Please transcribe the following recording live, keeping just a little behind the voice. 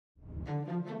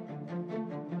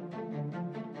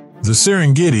The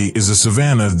Serengeti is a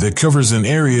savanna that covers an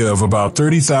area of about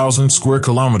 30,000 square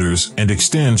kilometers and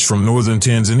extends from northern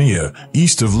Tanzania,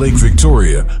 east of Lake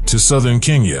Victoria, to southern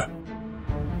Kenya.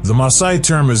 The Masai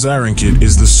term Serengeti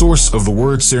is the source of the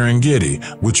word Serengeti,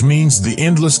 which means the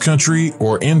endless country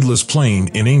or endless plain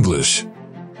in English.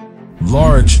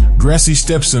 Large, grassy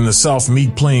steppes in the south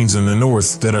meet plains in the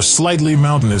north that are slightly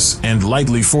mountainous and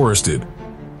lightly forested.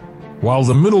 While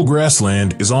the middle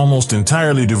grassland is almost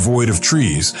entirely devoid of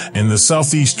trees, in the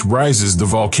southeast rises the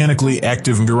volcanically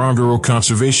active Ngorongoro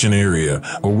Conservation Area,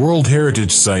 a World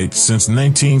Heritage Site since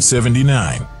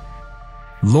 1979.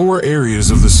 Lower areas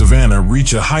of the savanna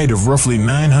reach a height of roughly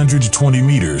 920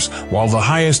 meters, while the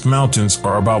highest mountains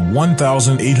are about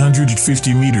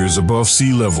 1,850 meters above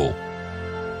sea level.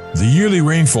 The yearly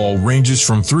rainfall ranges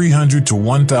from 300 to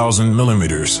 1,000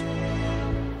 millimeters.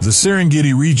 The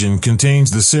Serengeti region contains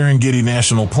the Serengeti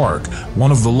National Park,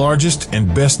 one of the largest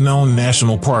and best-known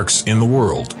national parks in the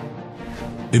world.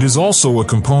 It is also a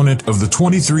component of the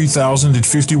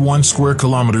 23,051 square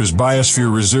kilometers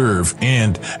Biosphere Reserve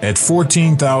and, at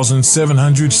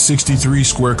 14,763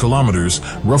 square kilometers,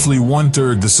 roughly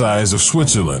one-third the size of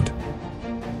Switzerland.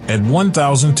 At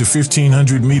 1,000 to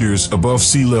 1,500 meters above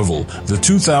sea level, the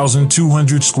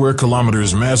 2,200 square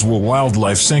kilometers Maswa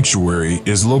Wildlife Sanctuary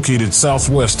is located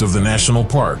southwest of the national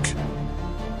park.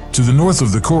 To the north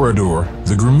of the corridor,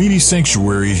 the Grumeti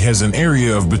Sanctuary has an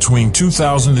area of between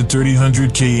 2,000 and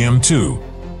 3,000 km².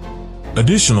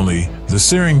 Additionally, the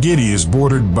Serengeti is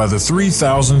bordered by the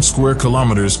 3,000 square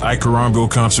kilometers Ikarongo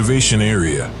Conservation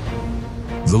Area.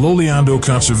 The Loliondo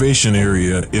Conservation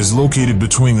Area is located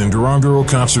between the Ngorongoro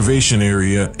Conservation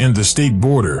Area and the state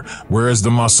border, whereas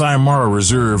the Masai Mara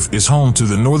Reserve is home to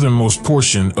the northernmost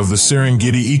portion of the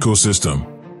Serengeti ecosystem.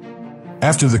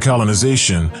 After the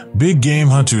colonization, big game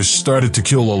hunters started to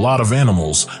kill a lot of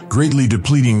animals, greatly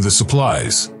depleting the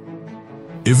supplies.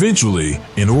 Eventually,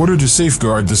 in order to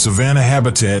safeguard the savanna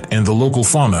habitat and the local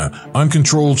fauna,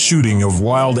 uncontrolled shooting of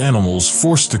wild animals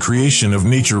forced the creation of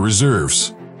nature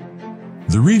reserves.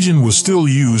 The region was still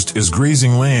used as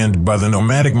grazing land by the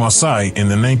nomadic Masai in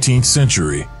the 19th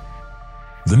century.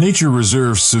 The nature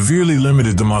reserves severely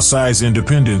limited the Masai's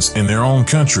independence in their own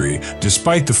country,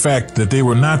 despite the fact that they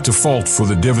were not to fault for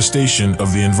the devastation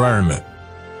of the environment.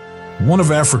 One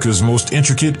of Africa's most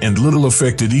intricate and little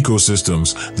affected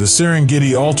ecosystems, the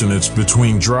Serengeti alternates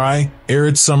between dry,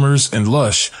 arid summers and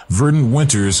lush, verdant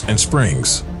winters and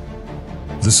springs.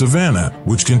 The savanna,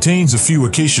 which contains a few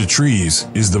acacia trees,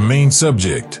 is the main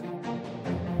subject.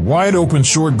 Wide open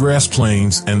short grass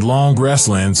plains and long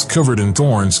grasslands covered in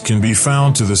thorns can be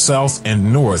found to the south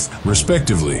and north,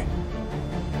 respectively.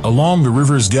 Along the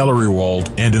river's gallery wall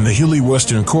and in the hilly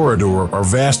western corridor are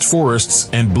vast forests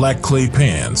and black clay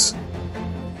pans.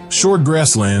 Short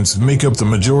grasslands make up the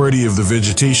majority of the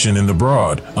vegetation in the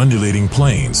broad, undulating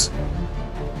plains.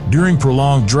 During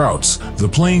prolonged droughts, the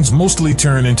plains mostly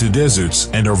turn into deserts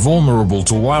and are vulnerable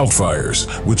to wildfires,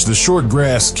 which the short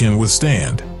grass can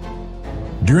withstand.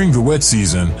 During the wet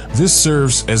season, this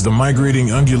serves as the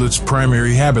migrating ungulate's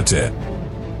primary habitat.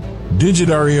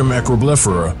 Digitaria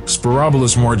macroblephera,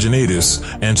 Spirobolus marginatus,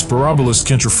 and Spirobolus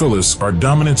centrophyllus are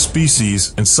dominant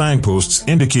species and signposts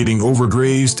indicating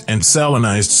overgrazed and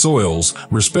salinized soils,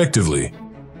 respectively.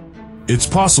 It's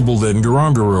possible that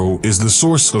Ngorongoro is the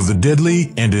source of the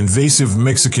deadly and invasive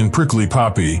Mexican prickly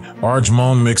poppy,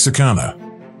 Argemone mexicana.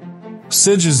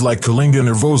 Sedges like Kalinga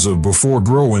nervosa before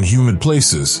grow in humid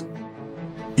places.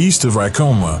 East of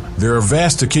Icoma, there are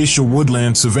vast acacia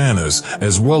woodland savannas,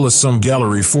 as well as some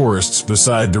gallery forests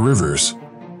beside the rivers.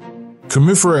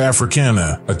 Comifera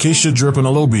africana, Acacia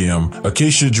drepanalobium,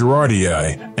 Acacia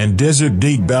gerardii, and desert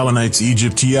date Balanites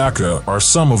aegyptiaca are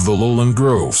some of the lowland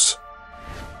groves.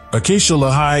 Acacia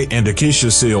lahai and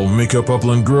Acacia sale make up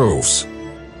upland groves.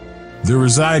 There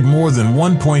reside more than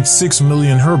 1.6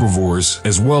 million herbivores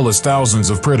as well as thousands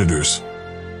of predators.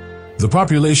 The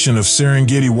population of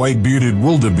Serengeti white-bearded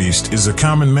wildebeest is a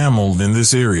common mammal in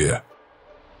this area.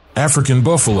 African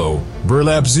buffalo,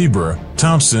 burlap zebra,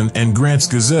 Thompson and Grant's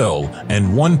gazelle,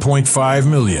 and 1.5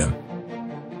 million.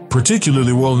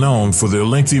 Particularly well known for their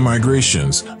lengthy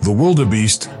migrations, the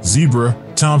wildebeest, zebra,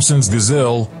 Thompson's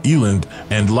gazelle, eland,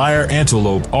 and lyre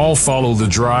antelope all follow the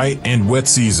dry and wet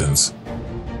seasons.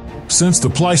 Since the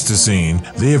Pleistocene,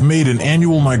 they have made an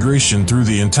annual migration through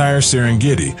the entire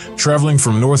Serengeti, traveling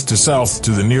from north to south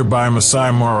to the nearby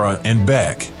Masai Mara and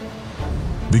back.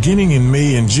 Beginning in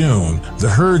May and June, the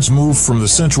herds move from the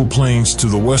central plains to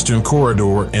the western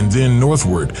corridor and then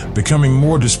northward, becoming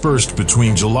more dispersed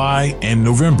between July and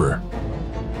November.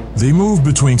 They move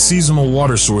between seasonal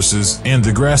water sources and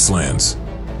the grasslands.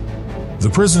 The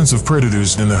presence of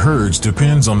predators in the herds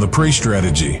depends on the prey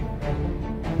strategy.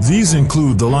 These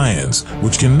include the lions,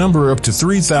 which can number up to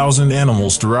 3,000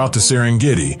 animals throughout the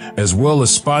Serengeti, as well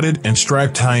as spotted and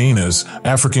striped hyenas,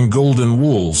 African golden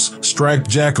wolves, striped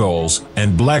jackals,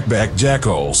 and blackback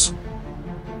jackals.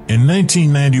 In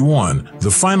 1991,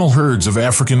 the final herds of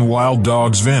African wild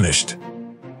dogs vanished.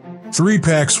 3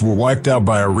 packs were wiped out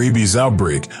by a rabies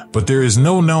outbreak, but there is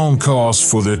no known cause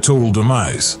for their total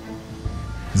demise.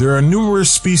 There are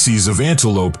numerous species of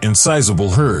antelope in sizable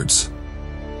herds.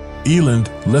 Eland,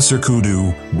 lesser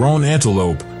kudu, roan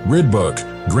antelope,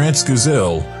 redbuck, Grant's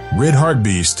gazelle, red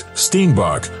hartebeest,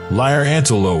 steenbok, lyre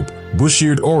antelope,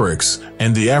 bush-eared oryx,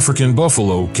 and the African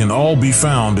buffalo can all be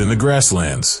found in the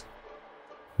grasslands.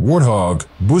 Warthog,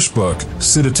 bushbuck,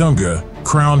 sitatunga,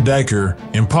 crowned duiker,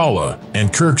 impala,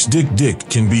 and Kirk's dick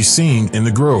can be seen in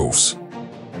the groves.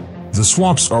 The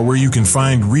swamps are where you can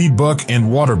find reedbuck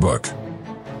and waterbuck.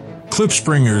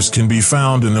 Klipspringers can be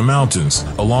found in the mountains,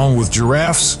 along with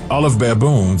giraffes, olive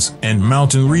baboons, and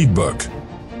mountain reedbuck.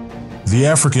 The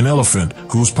African elephant,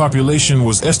 whose population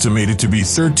was estimated to be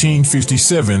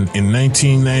 1,357 in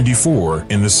 1994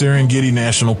 in the Serengeti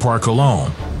National Park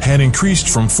alone, had increased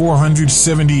from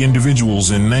 470 individuals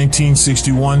in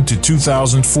 1961 to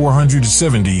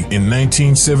 2,470 in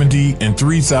 1970 and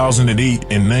 3,008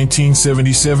 in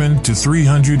 1977 to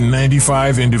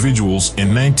 395 individuals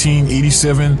in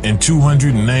 1987 and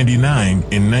 299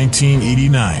 in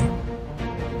 1989.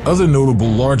 Other notable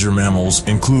larger mammals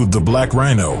include the black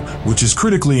rhino, which is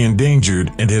critically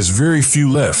endangered and has very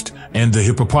few left, and the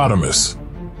hippopotamus.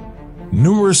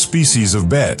 Numerous species of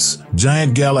bats,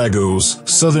 giant galagos,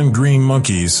 southern green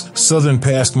monkeys, southern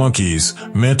past monkeys,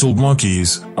 mantled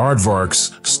monkeys,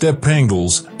 aardvarks, steppe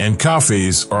pangolins, and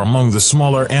kafes are among the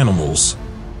smaller animals.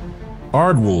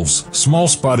 Aardwolves, small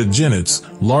spotted genets,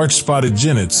 large spotted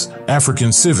genets,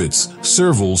 African civets,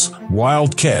 servals,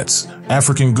 wild cats,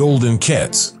 African golden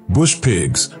cats, bush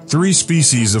pigs, 3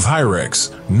 species of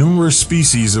hyrax, numerous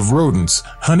species of rodents,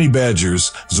 honey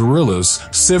badgers, zorillas,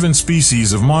 7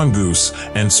 species of mongoose,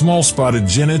 and small spotted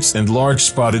genets and large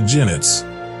spotted genets.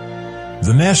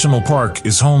 The national park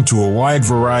is home to a wide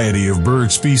variety of bird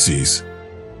species.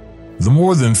 The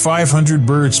more than 500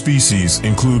 bird species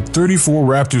include 34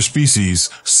 raptor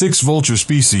species, 6 vulture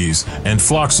species, and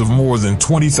flocks of more than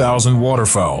 20,000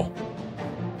 waterfowl.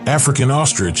 African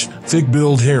ostrich,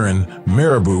 thick-billed heron,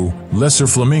 marabou, lesser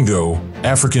flamingo,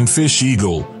 African fish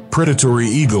eagle, predatory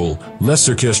eagle,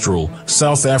 lesser kestrel,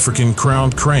 South African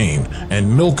crowned crane,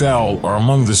 and milk owl are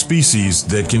among the species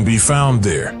that can be found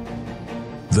there.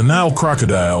 The Nile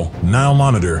crocodile, Nile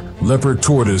monitor, leopard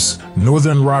tortoise,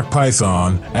 northern rock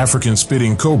python, African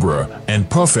spitting cobra, and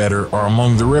puff adder are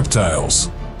among the reptiles.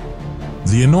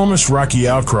 The enormous rocky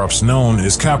outcrops known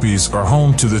as kopjes are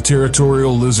home to the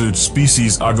territorial lizard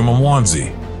species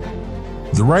Agamamwanzi.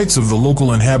 The rights of the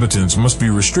local inhabitants must be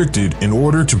restricted in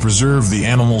order to preserve the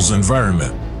animal's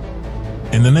environment.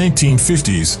 In the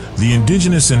 1950s, the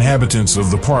indigenous inhabitants of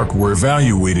the park were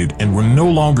evaluated and were no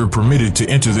longer permitted to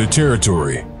enter their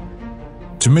territory.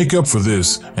 To make up for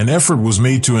this, an effort was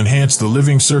made to enhance the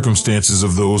living circumstances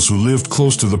of those who lived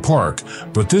close to the park,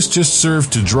 but this just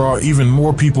served to draw even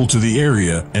more people to the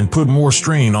area and put more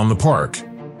strain on the park.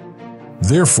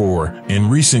 Therefore, in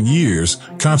recent years,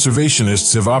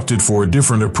 conservationists have opted for a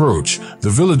different approach.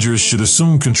 The villagers should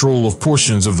assume control of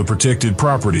portions of the protected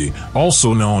property,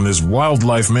 also known as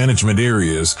wildlife management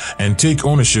areas, and take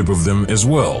ownership of them as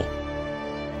well.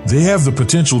 They have the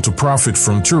potential to profit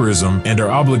from tourism and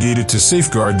are obligated to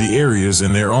safeguard the areas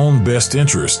in their own best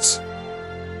interests.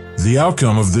 The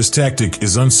outcome of this tactic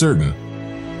is uncertain.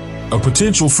 A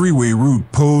potential freeway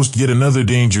route posed yet another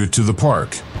danger to the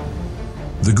park.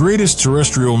 The greatest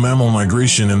terrestrial mammal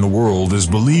migration in the world is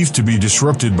believed to be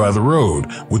disrupted by the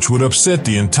road, which would upset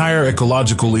the entire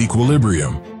ecological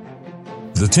equilibrium.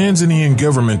 The Tanzanian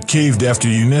government caved after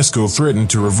UNESCO threatened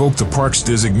to revoke the park's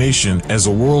designation as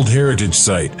a World Heritage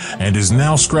Site and is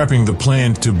now scrapping the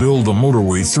plan to build a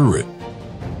motorway through it.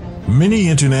 Many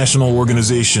international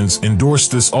organizations endorse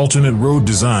this alternate road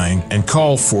design and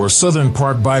call for a southern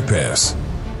park bypass.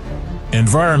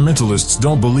 Environmentalists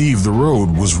don't believe the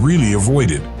road was really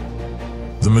avoided.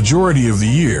 The majority of the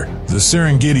year, the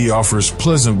Serengeti offers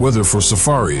pleasant weather for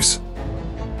safaris.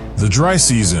 The dry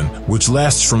season, which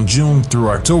lasts from June through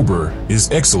October,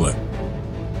 is excellent.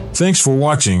 Thanks for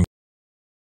watching.